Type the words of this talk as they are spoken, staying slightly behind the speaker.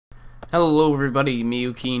Hello everybody,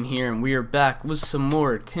 Miokien here, and we are back with some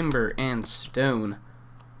more timber and stone.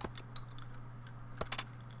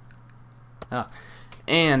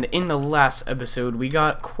 And in the last episode, we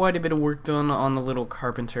got quite a bit of work done on the little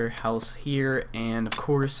carpenter house here, and of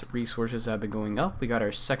course, resources have been going up. We got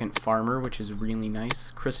our second farmer, which is really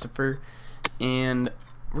nice, Christopher, and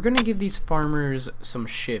we're gonna give these farmers some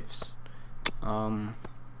shifts.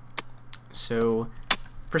 So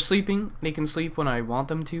for sleeping, they can sleep when I want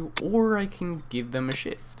them to, or I can give them a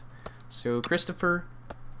shift. So Christopher,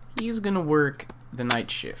 he's gonna work the night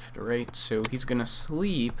shift, right? So he's gonna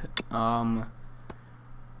sleep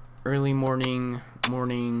early morning,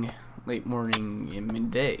 late morning, and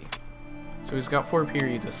midday. So he's got 4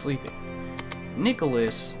 periods of sleeping.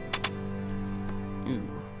 Nicholas,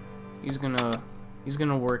 he's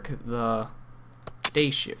gonna work the day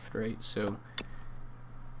shift, right? So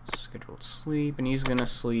scheduled sleep, and he's gonna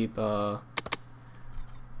sleep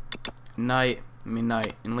night,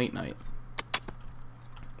 midnight, and late night,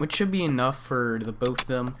 which should be enough for the both of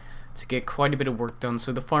them to get quite a bit of work done.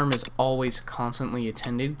 So the farm is always constantly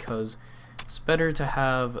attended, because it's better to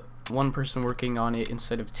have one person working on it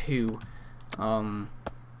instead of 2. Unless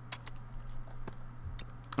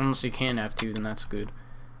you can have 2, then that's good,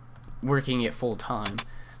 working it full time,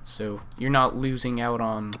 so you're not losing out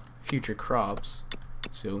on future crops.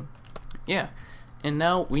 So yeah, and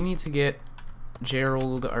now we need to get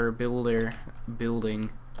Gerald, our builder,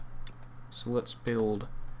 building. So let's build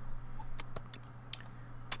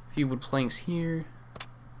a few wood planks here,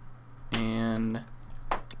 and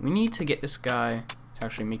we need to get this guy to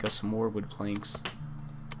actually make us some more wood planks.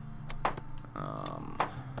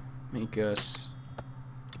 Make us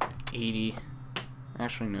 80.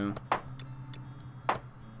 Actually, no.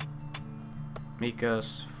 Make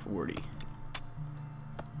us 40.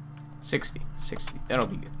 60. That'll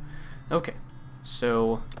be good. Okay,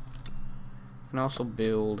 so you can also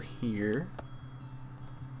build here,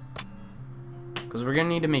 because we're gonna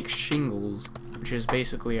need to make shingles, which is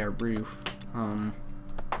basically our roof. And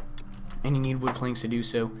you need wood planks to do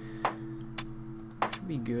so. Should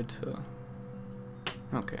be good to.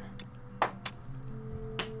 Okay.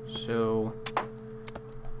 So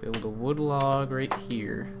build a wood log right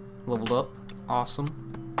here. Leveled up. Awesome.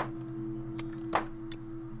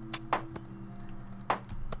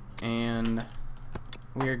 And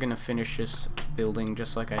we are gonna finish this building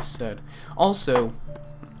just like I said. Also,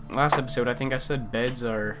 last episode I think I said beds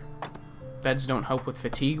don't help with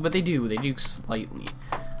fatigue, but they do slightly.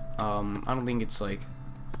 I don't think it's like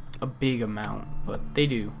a big amount, but they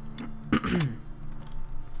do. The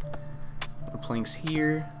planks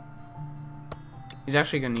here. He's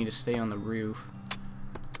actually gonna need to stay on the roof.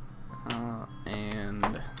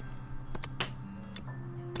 And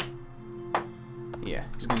yeah,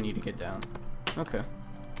 he's gonna need to get down. Okay.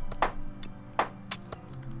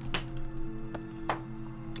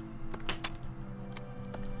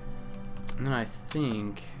 And then I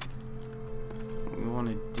think what we want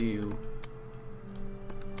to do.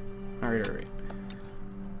 Alright.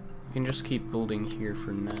 We can just keep building here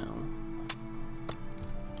for now.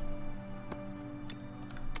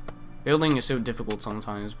 Building is so difficult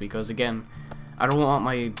sometimes because, again, I don't want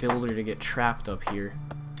my builder to get trapped up here,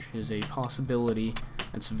 which is a possibility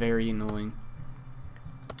that's very annoying.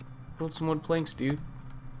 Build some wood planks, dude.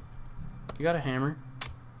 You got a hammer?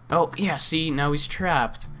 Oh, yeah, see, now he's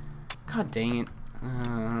trapped. God dang it.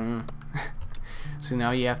 So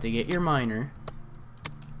now you have to get your miner.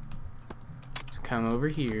 So come over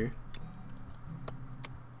here.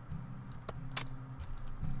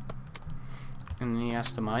 And then he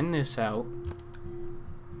has to mine this out.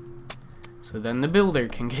 So then the builder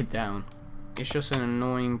can get down. It's just an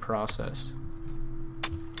annoying process.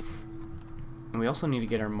 And we also need to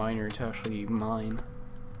get our miner to actually mine.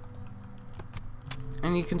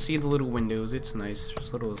 And you can see the little windows. It's nice.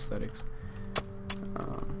 Just little aesthetics.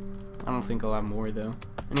 I don't think I'll have more though.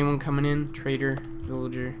 Anyone coming in? Trader?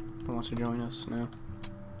 Villager? Who wants to join us? No?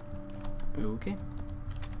 Okay.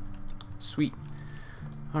 Sweet.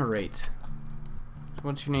 Alright.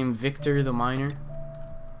 What's your name? Victor the miner?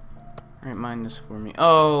 Alright, mine this for me.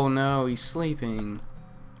 Oh no, he's sleeping.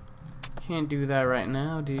 Can't do that right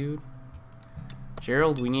now, dude.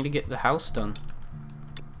 Gerald, we need to get the house done.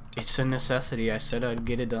 It's a necessity. I said I'd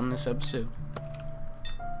get it done this episode.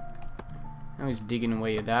 Now he's digging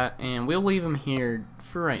away at that, and we'll leave him here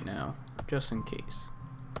for right now, just in case.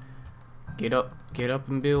 Get up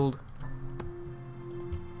and build.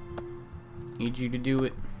 Need you to do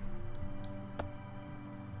it.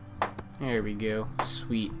 There we go.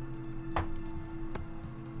 Sweet.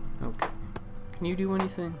 Okay. Can you do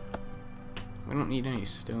anything? We don't need any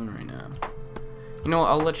stone right now. You know what,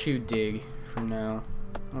 I'll let you dig for now.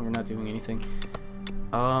 Oh, we're not doing anything.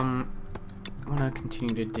 I'm gonna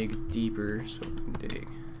continue to dig deeper, so we can dig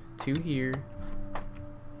 2 here.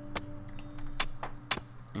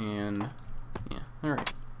 And yeah,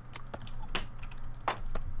 alright.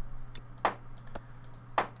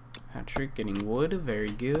 Patrick getting wood,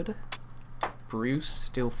 very good. Bruce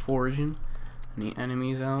still foraging. Any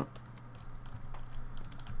enemies out?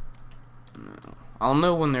 No. I'll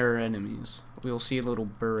know when there are enemies. We'll see little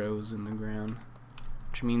burrows in the ground,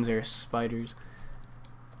 which means there are spiders.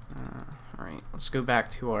 Alright, let's go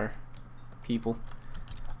back to our people.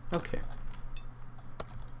 Okay.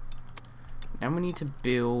 Now we need to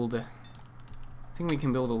build... I think we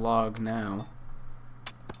can build a log now.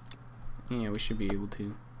 Yeah, we should be able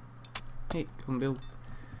to. Hey, go and build.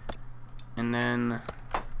 And then...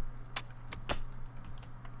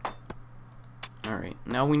 Alright,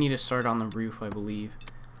 now we need to start on the roof, I believe.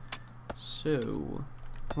 So...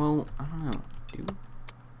 Well, I don't know.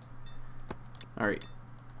 Alright.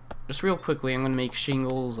 Just real quickly, I'm going to make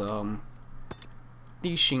shingles.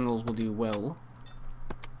 These shingles will do well.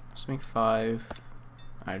 Let's make 5.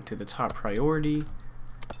 Add to the top priority.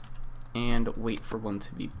 And wait for one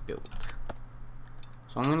to be built.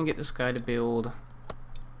 So I'm going to get this guy to build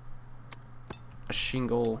a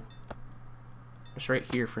shingle just right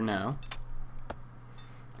here for now.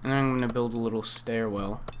 And then I'm going to build a little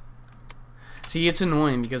stairwell. See, it's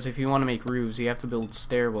annoying because if you want to make roofs, you have to build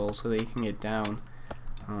stairwells so they can get down.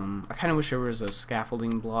 I kind of wish there was a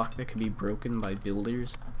scaffolding block that could be broken by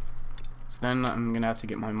builders. So then I'm going to have to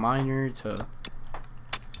get my miner to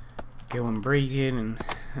go and break it, and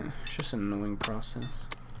it's just an annoying process.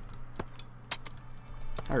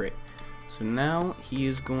 Alright, so now he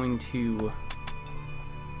is going to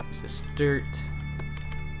use this dirt.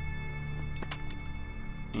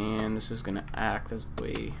 And this is going to act as a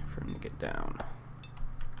way for him to get down.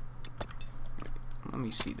 Wait, let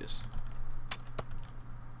me see this.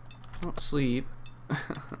 Don't sleep.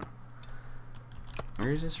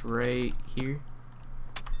 Where is this? Right here?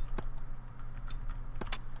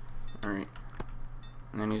 Alright.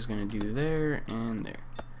 And then he's going to do there and there.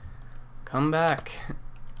 Come back.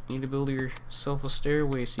 You need to build yourself a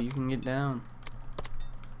stairway so you can get down.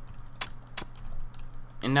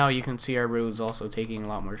 And now you can see our road's also taking a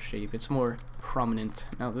lot more shape. It's more prominent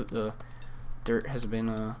now that the dirt has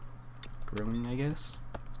been growing, I guess.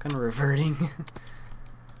 It's kind of reverting.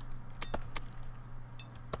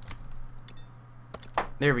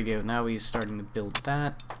 There we go. Now he's starting to build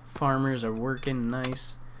that. Farmers are working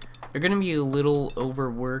nice. They're going to be a little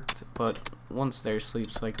overworked, but once their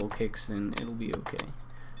sleep cycle kicks in, it'll be okay.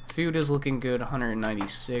 Food is looking good,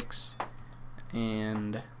 196.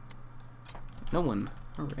 And no one.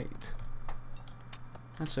 Alright.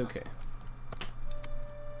 That's okay.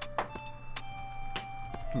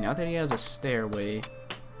 Now that he has a stairway,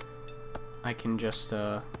 I can just,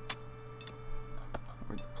 where'd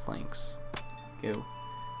the planks go?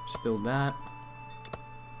 Just build that.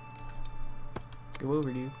 Go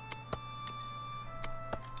over, dude.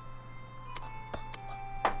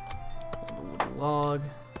 Build a wood log.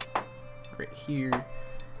 Right here.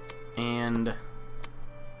 And...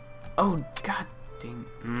 oh, god dang.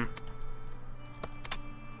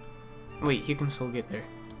 Wait, you can still get there.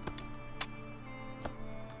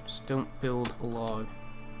 Just don't build a log.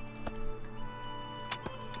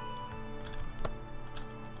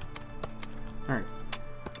 Alright.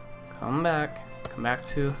 Come back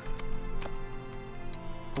to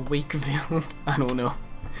Wakeville. I don't know.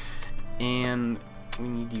 And we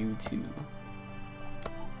need you to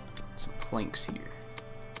put some planks here.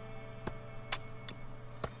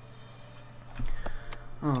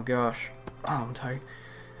 Oh gosh. Oh, I'm tired.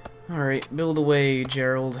 Alright, build away,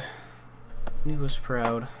 Gerald. Do us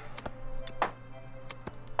proud.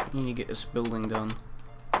 We need to get this building done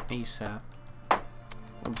ASAP.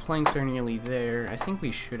 The planks are nearly there. I think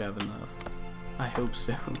we should have enough. I hope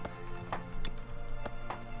so.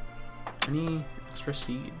 Any extra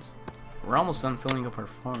seeds? We're almost done filling up our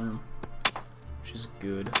farm, which is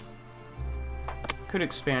good. Could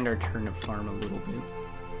expand our turnip farm a little bit.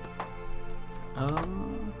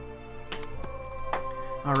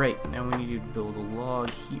 Alright, now we need to build a log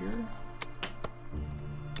here.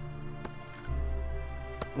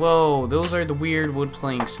 Whoa, those are the weird wood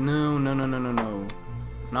planks. No.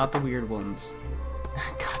 Not the weird ones.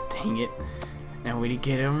 God dang it. Now we need to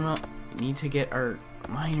get them up. We need to get our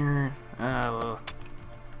miner.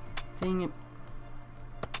 Dang it.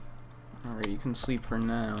 Alright, you can sleep for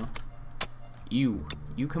now. You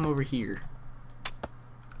come over here.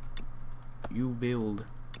 You build.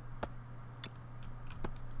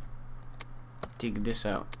 Dig this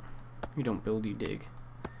out. You don't build, you dig.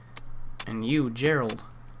 And you, Gerald,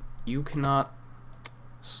 you cannot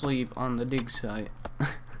sleep on the dig site.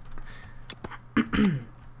 Can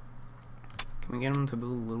we get him to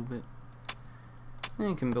build a little bit? Yeah,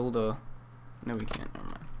 you can build a... No, we can't. Never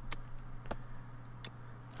mind.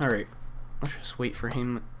 Alright. Let's just wait for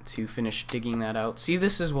him to finish digging that out. See,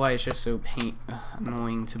 this is why it's just so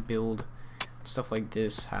annoying to build. Stuff like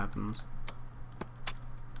this happens.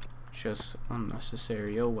 Just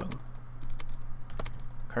unnecessary. Oh well.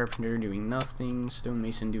 Carpenter doing nothing.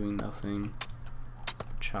 Stonemason doing nothing.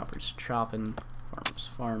 Chopper's chopping. Farmer's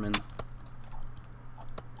farming.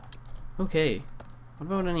 Okay. What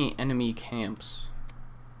about any enemy camps?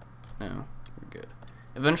 No, we're good.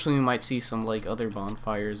 Eventually we might see some like other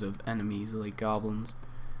bonfires of enemies like goblins.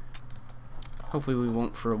 Hopefully we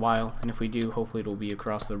won't for a while, and if we do, hopefully it'll be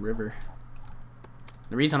across the river.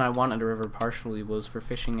 The reason I wanted a river partially was for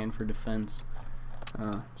fishing and for defense.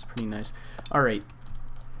 It's pretty nice. Alright,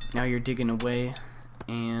 now you're digging away,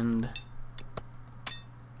 and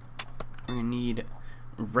we're gonna need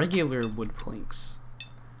regular wood planks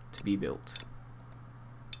to be built.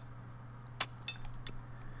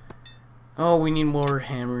 Oh, we need more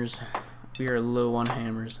hammers. We are low on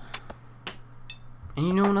hammers. And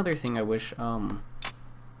you know another thing I wish,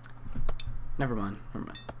 never mind.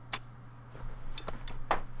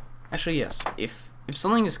 Actually, yes. If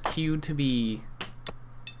something is queued to be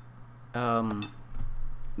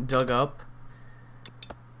dug up,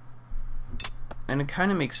 and it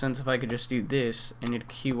kind of makes sense if I could just do this and it'd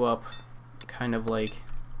queue up kind of like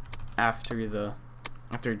after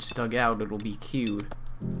it's dug out, it'll be queued.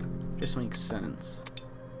 Just makes sense.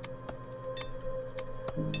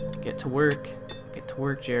 Get to work. Get to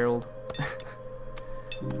work, Gerald.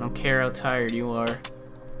 I don't care how tired you are.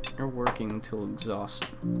 You're working until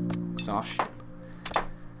exhaustion. Right.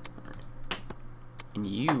 And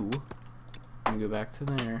you, I'm gonna go back to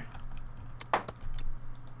there.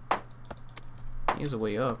 He has a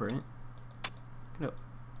way up, right? Get up.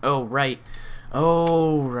 Oh right.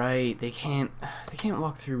 Oh right. They can't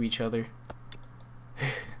walk through each other.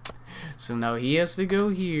 So now he has to go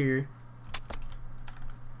here.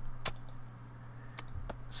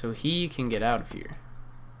 So he can get out of here.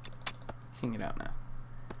 He can get out now.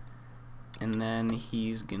 And then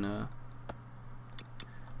he's gonna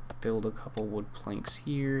build a couple wood planks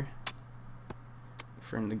here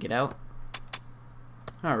for him to get out.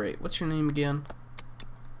 Alright, what's your name again?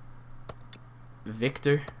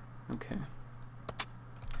 Victor? Okay.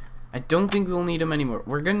 I don't think we'll need him anymore.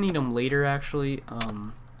 We're gonna need him later, actually,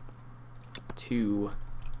 to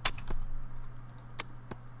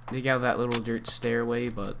dig out that little dirt stairway,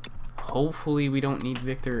 but hopefully we don't need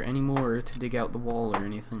Victor anymore to dig out the wall or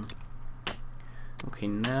anything. Okay,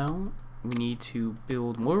 now we need to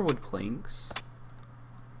build more wood planks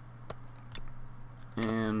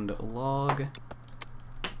and a log.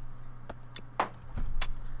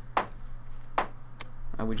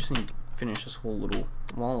 We just need to finish this whole little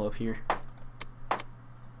wall up here.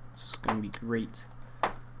 This is gonna be great.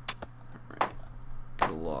 Alright, get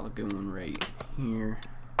a log going right here.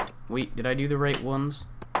 Wait, did I do the right ones?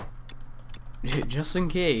 Just in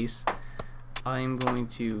case, I'm going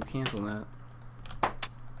to cancel that.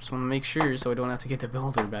 Just want to make sure so I don't have to get the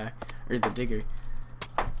builder back, or the digger.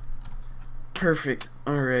 Perfect.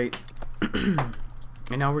 Alright. And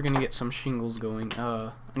now we're gonna get some shingles going.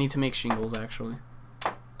 I need to make shingles, actually.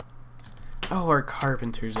 Oh, our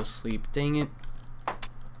carpenter's asleep. Dang it.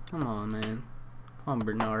 Come on, man. Come on,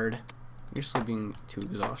 Bernard. You're sleeping to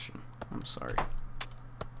exhaustion. I'm sorry.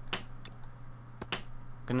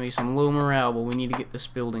 Gonna be some low morale, but we need to get this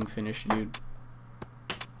building finished, dude.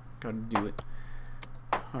 Gotta do it.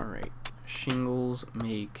 Alright. Shingles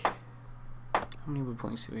make... How many wood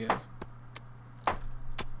planks do we have?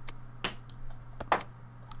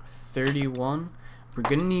 31. We're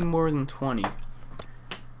gonna need more than 20.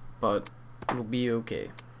 But it'll be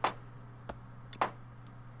okay.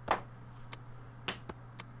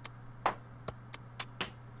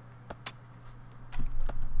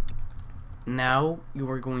 Now you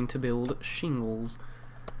are going to build shingles.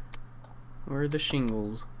 Where are the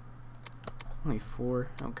shingles? Only 4?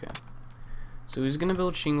 Okay. So he's gonna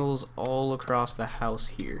build shingles all across the house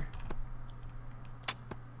here.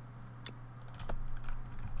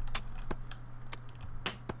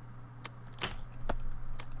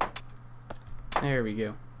 There we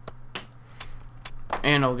go.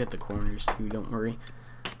 And I'll get the corners too, don't worry.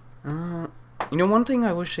 You know, one thing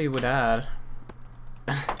I wish they would add,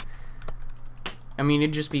 I mean,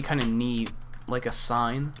 it'd just be kind of neat, like a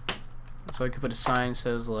sign. So I could put a sign that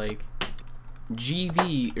says like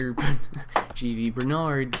GV or GV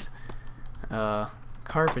Bernard's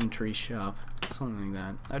carpentry shop. Something like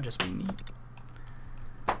that. That'd just be neat.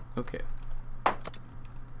 Okay.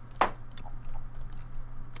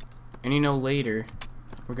 And you know, later,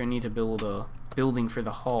 we're gonna need to build a building for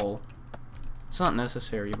the hall. It's not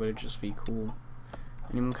necessary, but it'd just be cool.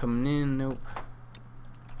 Anyone coming in? Nope. I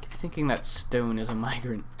keep thinking that stone is a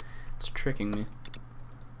migrant. It's tricking me.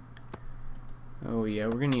 Oh yeah,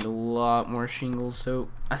 we're gonna need a lot more shingles, so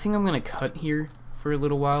I think I'm gonna cut here for a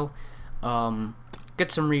little while.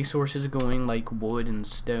 Get some resources going like wood and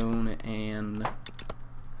stone, and I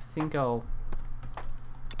think I'll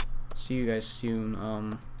see you guys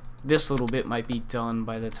soon. This little bit might be done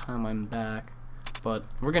by the time I'm back, but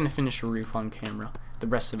we're gonna finish the roof on camera, the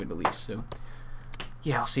rest of it at least, so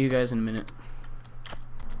yeah, I'll see you guys in a minute.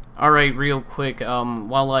 Alright, real quick,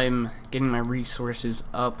 while I'm getting my resources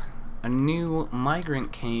up, a new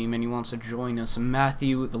migrant came and he wants to join us.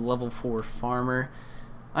 Matthew, the level 4 farmer.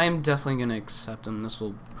 I am definitely going to accept him. This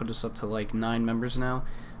will put us up to like 9 members now.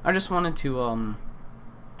 I just wanted to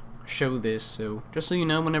show this, so just so you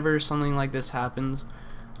know, whenever something like this happens,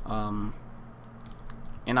 and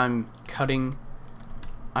I'm cutting,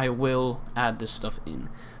 I will add this stuff in.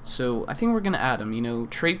 So I think we're going to add him. You know,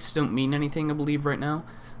 traits don't mean anything, I believe, right now.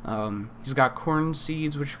 He's got corn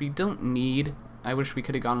seeds, which we don't need. I wish we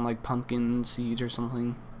could have gone like pumpkin seeds or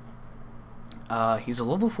something. He's a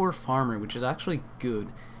level 4 farmer, which is actually good.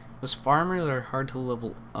 Those farmers are hard to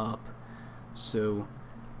level up, so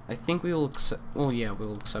I think we will accept. Well, yeah,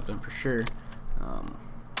 we'll accept them for sure.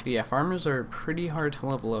 But yeah, farmers are pretty hard to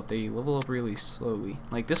level up. They level up really slowly.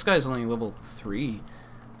 Like this guy's only level 3.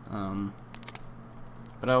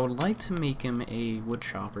 But I would like to make him a wood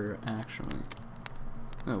chopper, actually.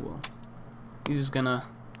 Oh well. He's gonna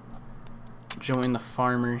join the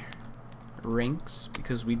farmer ranks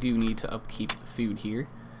because we do need to upkeep food here.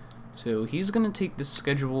 So he's gonna take the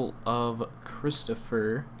schedule of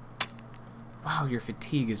Christopher. Wow, your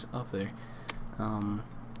fatigue is up there.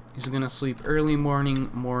 He's gonna sleep early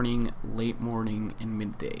morning, late morning, and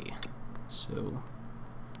midday. So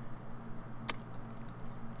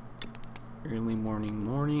early morning,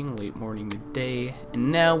 late morning, midday.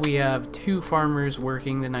 And now we have 2 farmers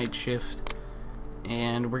working the night shift.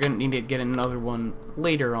 And we're gonna need to get another one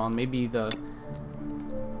later on, maybe the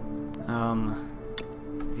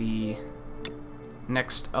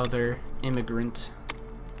next other immigrant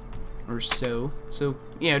or so. So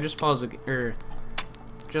yeah, just pause it, or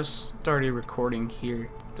just started recording here,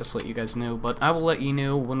 just to let you guys know. But I will let you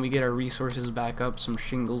know when we get our resources back up, some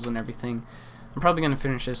shingles and everything. I'm probably gonna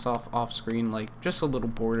finish this off screen, like just a little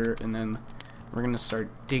border, and then we're gonna start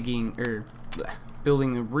digging or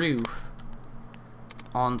building the roof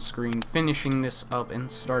on screen, finishing this up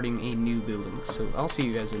and starting a new building. So I'll see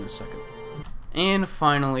you guys in a second. And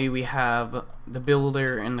finally we have the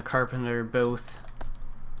builder and the carpenter both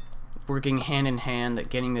working hand in hand at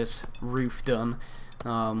getting this roof done.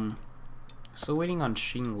 Still waiting on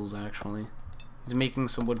shingles, actually. He's making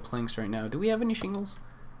some wood planks right now. Do we have any shingles?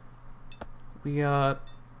 We got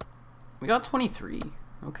 23.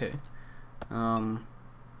 Okay.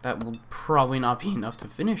 That will probably not be enough to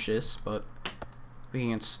finish this, but we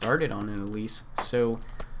can get started on it at least. So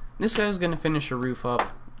this guy's gonna finish a roof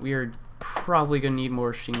up. We are probably gonna need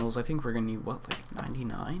more shingles. I think we're gonna need what, like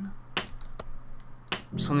 99?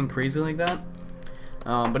 Something crazy like that.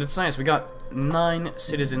 But it's nice. We got 9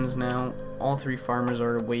 citizens now. All 3 farmers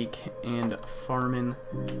are awake and farming.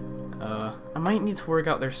 I might need to work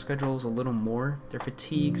out their schedules a little more. Their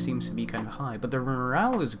fatigue seems to be kind of high, but their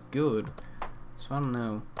morale is good. So I don't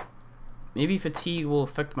know. Maybe fatigue will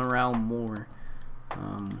affect morale more.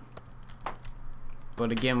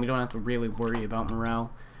 But again, we don't have to really worry about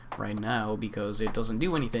morale right now because it doesn't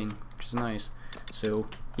do anything, which is nice. So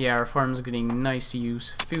yeah, our farm's getting nice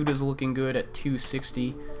use. Food is looking good at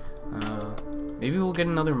 260. Maybe we'll get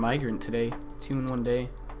another migrant today. 2 in 1 day.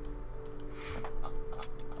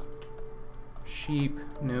 Sheep,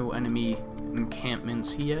 no enemy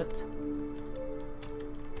encampments yet.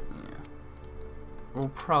 Yeah. We'll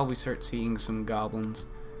probably start seeing some goblin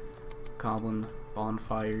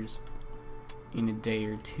bonfires in a day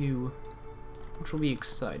or 2, which will be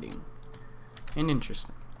exciting and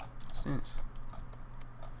interesting. What's this?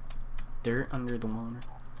 Dirt under the water.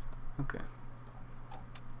 Okay.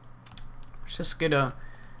 Let's just get a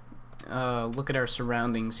look at our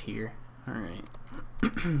surroundings here. Alright.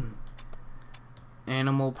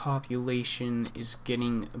 Animal population is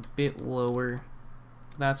getting a bit lower.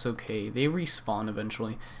 That's okay. They respawn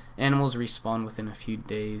eventually. Animals respawn within a few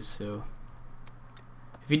days, so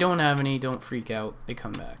if you don't have any, don't freak out. They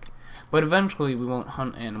come back. But eventually we won't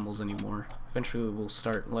hunt animals anymore. Eventually we'll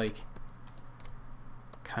start like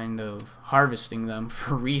kind of harvesting them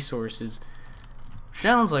for resources.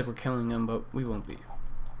 Sounds like we're killing them, but we won't be.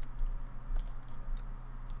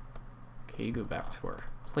 Okay, go back to our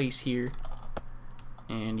place here.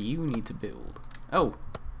 And you need to build. Oh,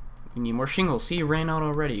 we need more shingles. See, it ran out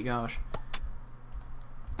already. Gosh.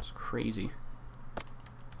 It's crazy.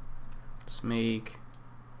 Let's make,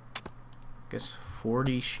 I guess,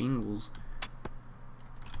 40 shingles.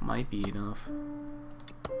 Might be enough.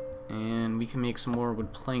 And we can make some more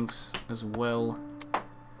wood planks as well.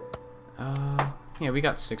 Yeah, we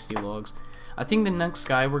got 60 logs. I think the next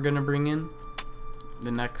guy we're gonna bring in,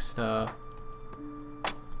 the next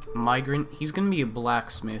migrant, he's gonna be a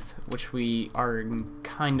blacksmith, which we are in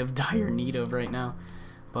kind of dire need of right now.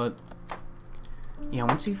 But yeah,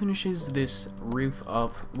 once he finishes this roof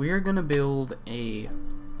up, we are gonna build a,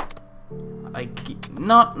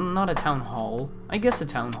 not a town hall, I guess a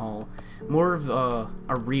town hall, more of a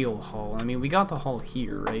real hall. I mean, we got the hall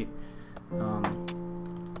here, right?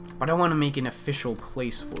 But I want to make an official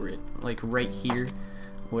place for it, like right here,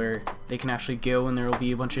 where they can actually go and there will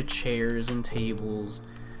be a bunch of chairs and tables,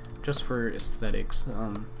 just for aesthetics.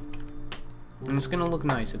 And it's gonna look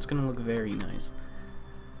nice. It's gonna look very nice.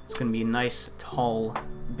 It's gonna be a nice, tall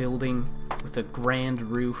building with a grand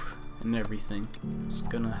roof and everything. It's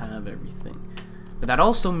gonna have everything. But that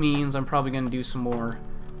also means I'm probably gonna do some more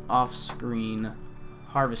off-screen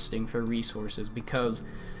harvesting for resources, because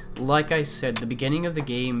like I said, the beginning of the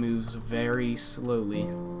game moves very slowly.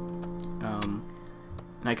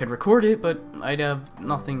 And I could record it, but I'd have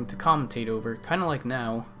nothing to commentate over. Kind of like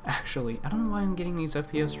now, actually. I don't know why I'm getting these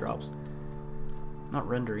FPS drops. Not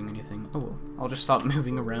rendering anything. Oh well, I'll just stop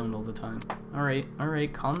moving around all the time.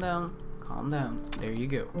 Alright, calm down. Calm down. There you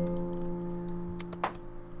go.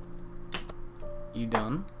 You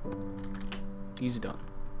done? He's done.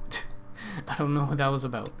 I don't know what that was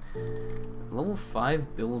about. Level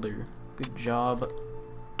 5 builder. Good job,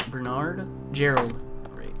 Bernard? Gerald.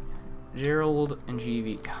 Right. Gerald and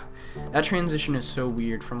GV. God, that transition is so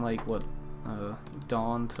weird from like, what,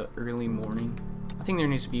 dawn to early morning. I think there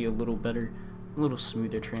needs to be a little better, a little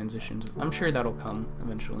smoother transitions. I'm sure that'll come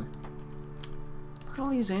eventually. Look at all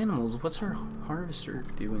these animals. What's our harvester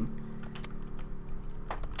doing?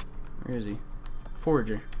 Where is he?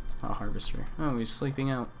 Forager. Not harvester. Oh, he's sleeping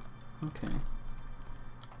out. Okay.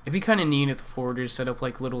 It'd be kind of neat if the foragers set up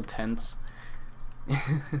like little tents.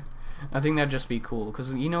 I think that'd just be cool,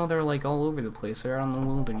 because you know they're like all over the place. They're out in the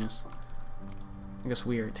wilderness. I guess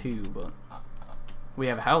we are too, but we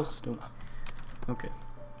have a house, don't we? Okay.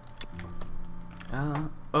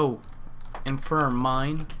 Oh, and for our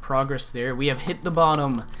mine progress there, we have hit the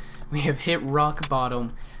bottom. We have hit rock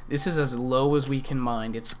bottom. This is as low as we can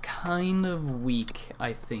mine. It's kind of weak,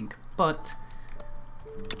 I think, but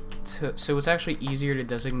so it's actually easier to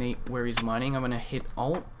designate where he's mining. I'm gonna hit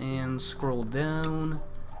Alt and scroll down,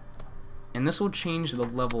 and this will change the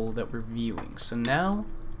level that we're viewing. So now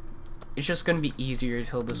it's just gonna be easier to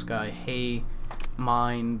tell this guy, hey,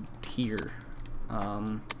 mine here. We're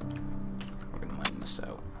gonna mine this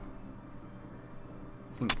out.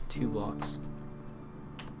 I think 2 blocks.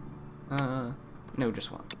 No,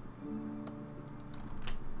 just 1.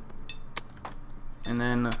 And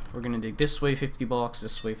then we're gonna dig this way 50 blocks,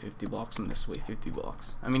 this way 50 blocks, and this way 50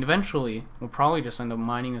 blocks. I mean, eventually, we'll probably just end up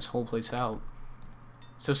mining this whole place out.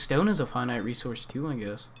 So stone is a finite resource too, I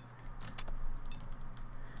guess.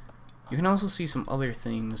 You can also see some other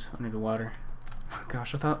things under the water.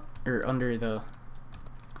 Gosh, I thought, or under the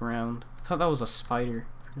ground. I thought that was a spider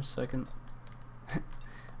for a second.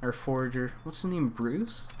 Or forager. What's the name?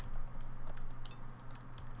 Bruce?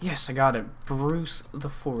 Yes, I got it. Bruce the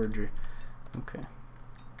Forager. Okay.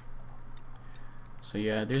 So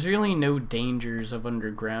yeah, there's really no dangers of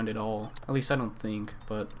underground at all. At least I don't think,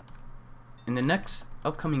 but in the next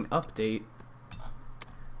upcoming update,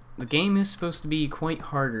 the game is supposed to be quite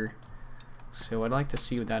harder. So I'd like to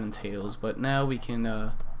see what that entails, but now we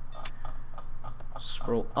can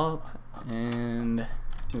scroll up and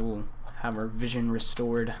we will have our vision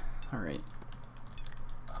restored. Alright.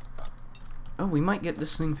 Oh, we might get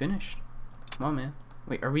this thing finished. Come on, man.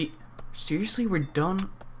 Wait, are we... Seriously? We're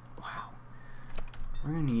done? Wow.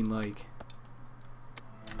 We're gonna need, like...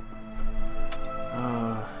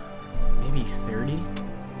 maybe 30?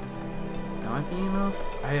 That might be enough?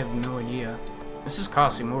 I have no idea. This is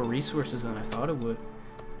costing more resources than I thought it would.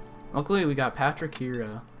 Luckily, we got Patrick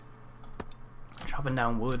here, chopping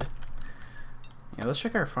down wood. Yeah, let's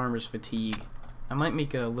check our farmer's fatigue. I might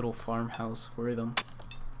make a little farmhouse for them.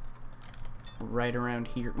 Right around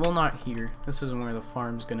here. Well, not here. This isn't where the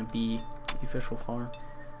farm's gonna be. The official farm.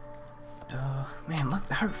 Man, look,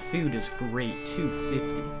 our food is great.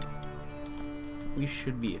 250. we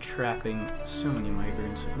should be attracting so many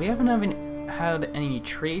migrants. We haven't even had any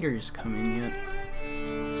traders come in yet.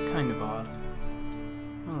 It's kind of odd.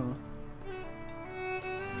 Oh.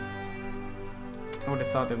 I would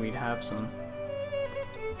have thought that we'd have some.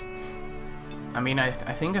 I mean, I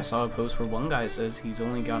think I saw a post where one guy says he's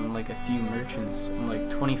only gotten like a few merchants in like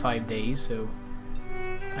 25 days, so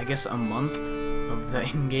I guess a month of the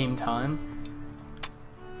in-game time.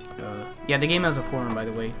 Yeah, the game has a forum, by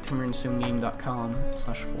the way,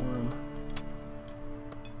 timberandstoneGame.com/forum.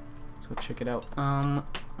 So check it out. Alright.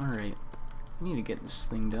 I need to get this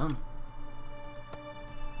thing done.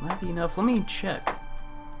 Will that be enough? Let me check.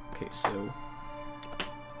 Okay, so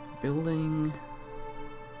building,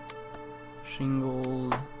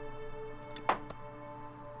 shingles,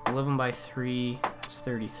 11 by 3, that's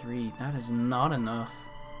 33. That is not enough.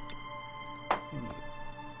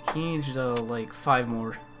 He needs like 5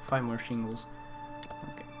 more shingles.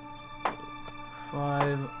 Okay,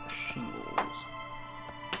 5 shingles.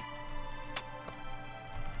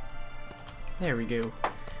 There we go.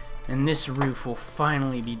 And this roof will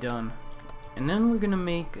finally be done. And then we're gonna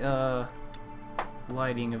make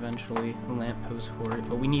lighting eventually, a lamppost for it,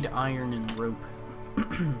 but we need iron and rope.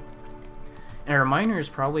 And our miner has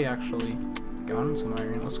probably actually gotten some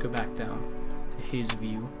iron. Let's go back down to his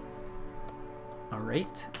view.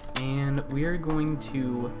 Alright, and we are going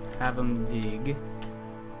to have him dig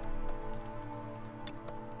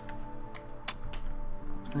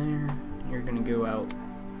up there. You're gonna go out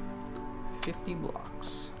 50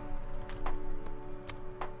 blocks.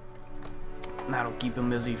 That'll keep him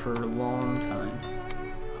busy for a long time.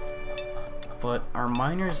 But our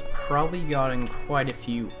miner's probably gotten quite a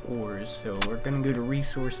few ores, so we're gonna go to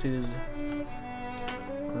resources,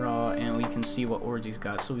 raw, and we can see what ores he's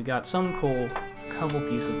got. So we got some coal, a couple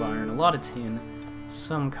pieces of iron, a lot of tin,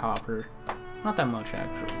 some copper, not that much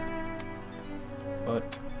actually.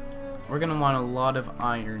 But we're gonna want a lot of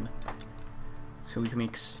iron so we can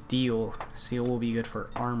make steel. Steel will be good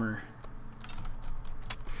for armor.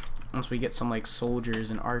 Once we get some like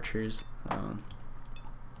soldiers and archers,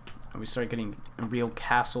 we start getting a real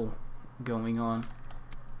castle going on.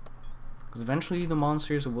 Because eventually the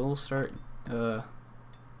monsters will start to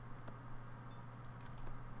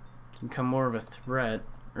become more of a threat.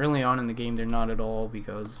 Early on in the game they're not at all,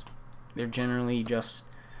 because they're generally just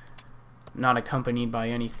not accompanied by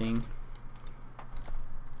anything.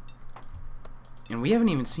 And we haven't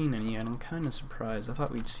even seen any yet. I'm kind of surprised. I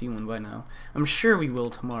thought we'd see one by now. I'm sure we will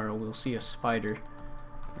tomorrow. We'll see a spider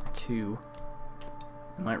or two.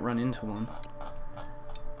 I might run into one.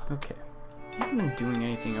 Okay. I haven't been doing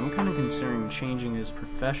anything. I'm kind of considering changing his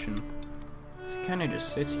profession. He kind of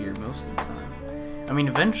just sits here most of the time. I mean,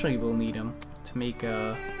 eventually we'll need him to make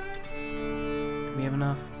do we have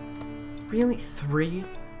enough? Really? 3?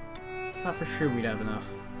 I thought for sure we'd have enough.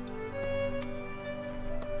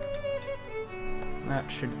 That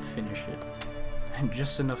should finish it.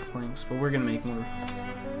 Just enough planks, but we're gonna make more.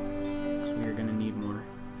 So we're gonna need more.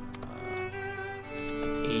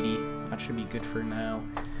 80. That should be good for now.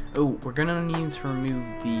 Oh, we're gonna need to remove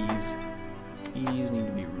these. These need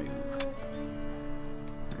to be removed.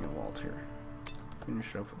 Alright, Walter.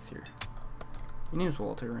 Finish it up with your. Your name's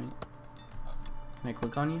Walter, right? Can I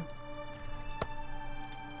click on you?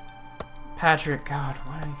 Patrick, God,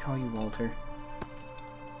 why did I call you Walter?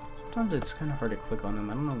 Sometimes it's kind of hard to click on them.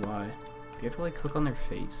 I don't know why. Do you have to like click on their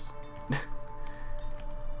face?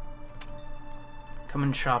 Come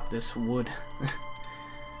and chop this wood.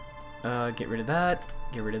 Get rid of that.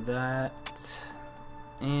 Get rid of that.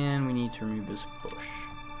 And we need to remove this bush.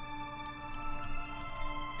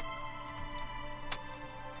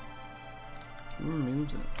 Who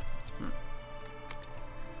removes it?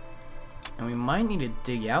 And we might need to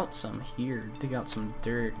dig out some here. Dig out some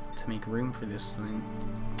dirt to make room for this thing.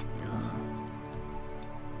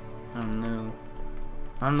 I don't know.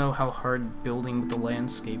 I don't know how hard building the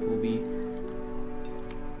landscape will be.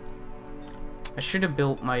 I should have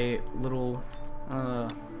built my little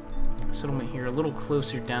settlement here a little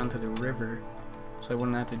closer down to the river, so I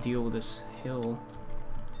wouldn't have to deal with this hill.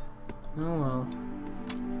 Oh well.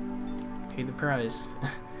 Pay the price.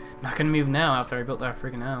 Not gonna move now after I built that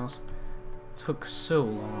friggin' house. It took so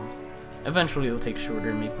long. Eventually it'll take shorter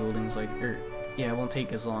to make buildings like, yeah, it won't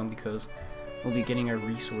take as long because we'll be getting our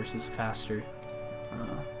resources faster. And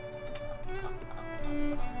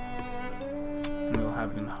we'll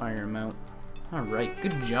have it in a higher amount. Alright,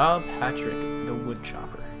 good job, Patrick, the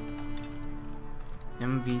woodchopper.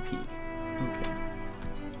 MVP. Okay.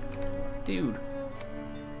 Dude.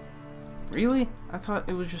 Really? I thought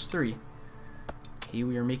it was just 3. Okay,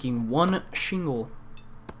 we are making 1 shingle.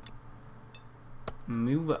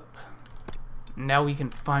 Move up. Now we can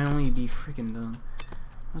finally be freaking done.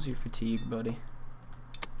 How's your fatigue, buddy?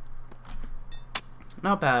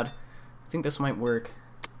 Not bad. I think this might work.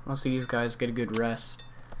 Once these guys get a good rest,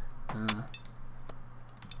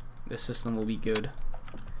 this system will be good.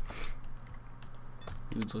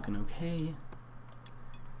 Food's looking okay.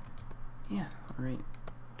 Yeah, alright.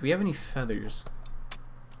 Do we have any feathers?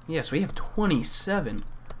 Yes, we have 27.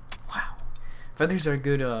 Wow. Feathers are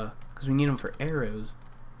good, because we need them for arrows.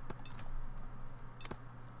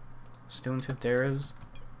 Stone-tipped arrows.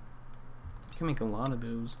 You can make a lot of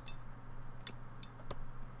those.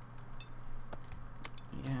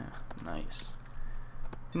 Yeah, nice.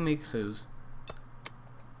 Who makes those?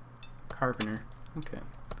 Carpenter. Okay.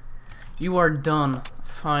 You are done,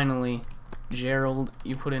 finally. Gerald,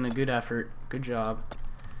 you put in a good effort. Good job.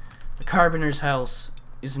 The carpenter's house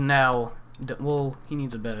is now well, he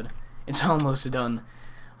needs a bed. It's almost done.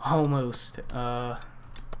 Almost. Can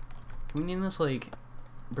we name this like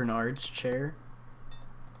Bernard's chair?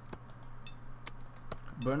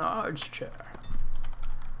 Bernard's chair.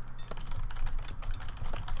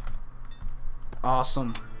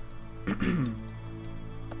 Awesome.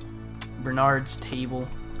 Bernard's table.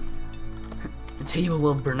 The table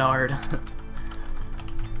of Bernard.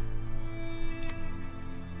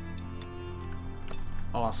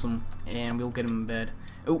 Awesome. And we'll get him in bed.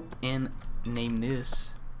 Oh, and name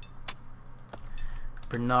this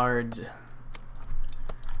Bernard's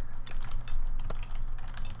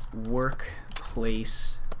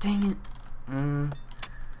workplace. Dang it.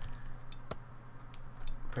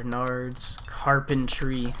 Bernard's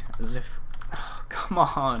carpentry. As if. Oh, come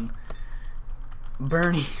on.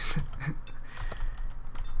 Bernie's.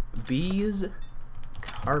 B's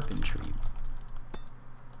carpentry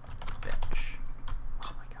bench.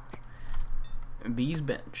 Oh my gosh. B's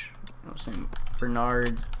bench. I was saying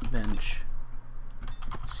Bernard's bench.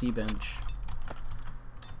 C bench.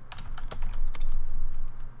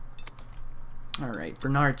 Alright,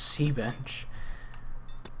 Bernard's C bench.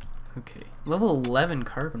 Okay. Level 11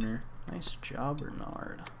 carpenter. Nice job,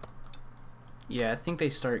 Bernard. Yeah, I think they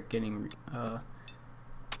start getting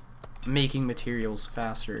making materials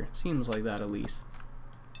faster. Seems like that, at least.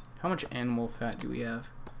 How much animal fat do we have?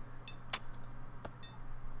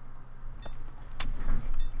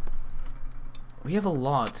 We have a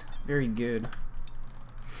lot. Very good.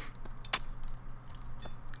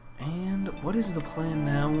 And what is the plan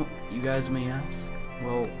now, you guys may ask?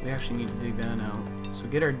 Well, we actually need to dig that out. So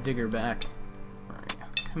get our digger back. Alright,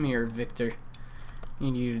 come here, Victor. I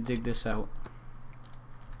need you to dig this out.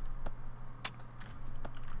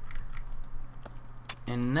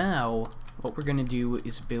 And now, what we're gonna do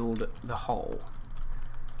is build the hall.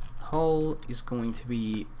 The hall is going to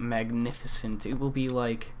be magnificent. It will be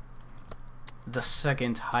like the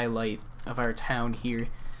second highlight of our town here.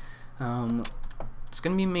 It's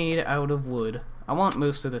gonna be made out of wood. I want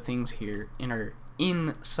most of the things here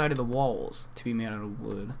inside of the walls to be made out of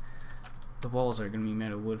wood. The walls are gonna be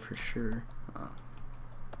made of wood for sure.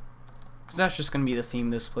 Because that's just gonna be the theme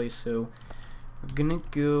of this place. So we're gonna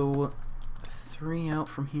go 3 out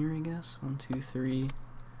from here, I guess. 1, 2, 3.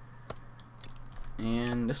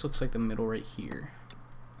 And this looks like the middle right here.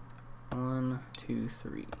 1, 2,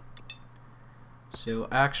 3. So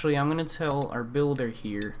actually, I'm gonna tell our builder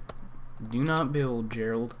here, do not build,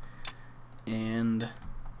 Gerald. And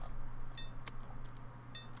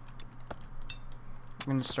I'm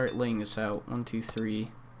gonna start laying this out. 1, 2,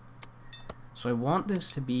 3. So I want this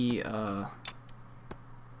to be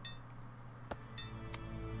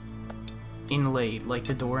inlaid, like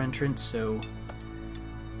the door entrance. So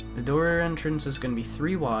the door entrance is gonna be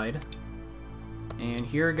 3 wide, and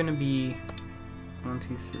here are gonna be 1,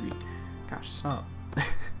 2, 3. Gosh, stop.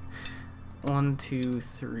 1, 2,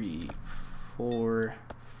 3, 4,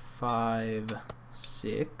 5,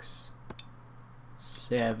 6,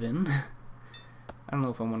 7. I don't know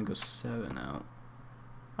if I want to go 7 out.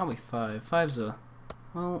 Probably 5. 5's a...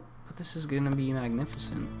 Well, but this is gonna be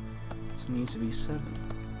magnificent. So it needs to be 7.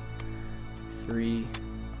 3.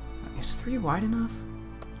 Is 3 wide enough?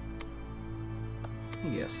 I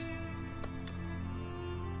guess.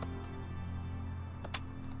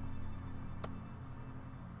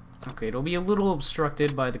 Okay, it'll be a little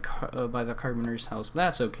obstructed by the carpenter's house, but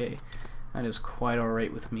that's okay. That is quite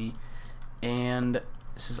alright with me. And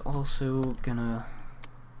this is also gonna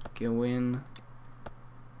go in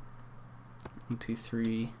 1, 2,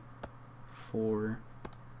 3, 4.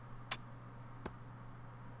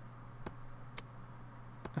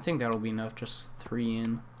 I think that'll be enough, just 3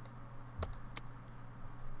 in.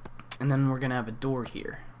 And then we're gonna have a door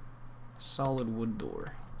here. Solid wood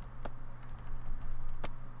door.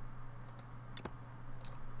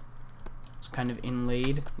 kind of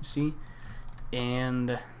inlaid, you see?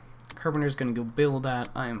 And carpenter's gonna go build that.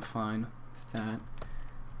 I am fine with that.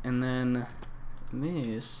 And then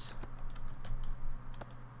this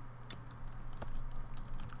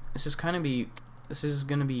is gonna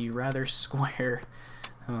be rather square.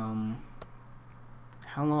 How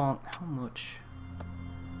much?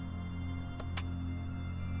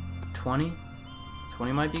 20?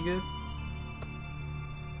 20 might be good.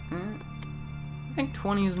 I think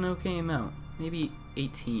 20 is an okay amount. Maybe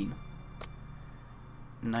 18.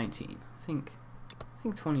 19. I think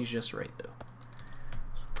 20 is just right though.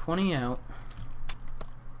 So 20 out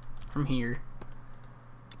from here.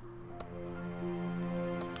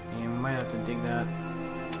 And we might have to dig that.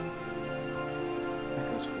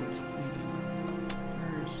 That goes 14.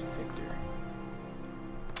 Where's Victor?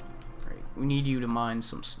 Right. We need you to mine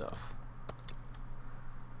some stuff.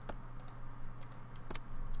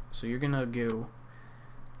 So you're gonna go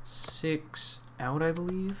 6 out, I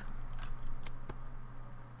believe.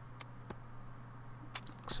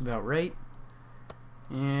 Looks about right.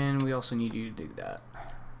 And we also need you to dig that.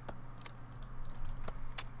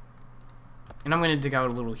 And I'm gonna dig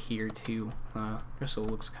out a little here too, just so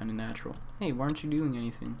it looks kind of natural. Hey, why aren't you doing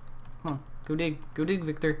anything? Come on, go dig,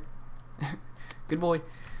 Victor. Good boy.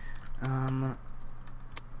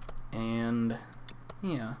 And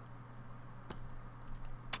yeah.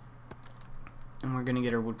 And we're gonna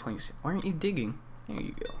get our wood planks. Why aren't you digging? There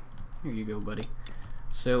you go. Here you go, buddy.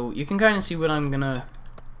 So you can kind of see what I'm gonna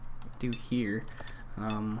do here.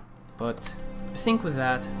 But I think with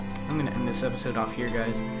that, I'm gonna end this episode off here,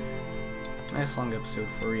 guys. Nice long episode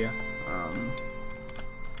for you.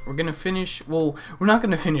 We're gonna finish. Well, we're not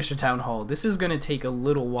gonna finish a town hall. This is gonna take a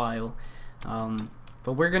little while.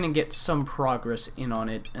 But we're gonna get some progress in on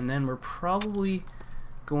it, and then we're probably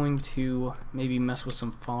going to maybe mess with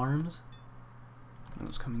some farms.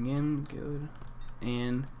 Those coming in, good.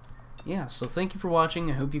 And yeah, so thank you for watching.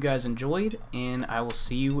 I hope you guys enjoyed, and I will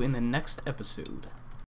see you in the next episode.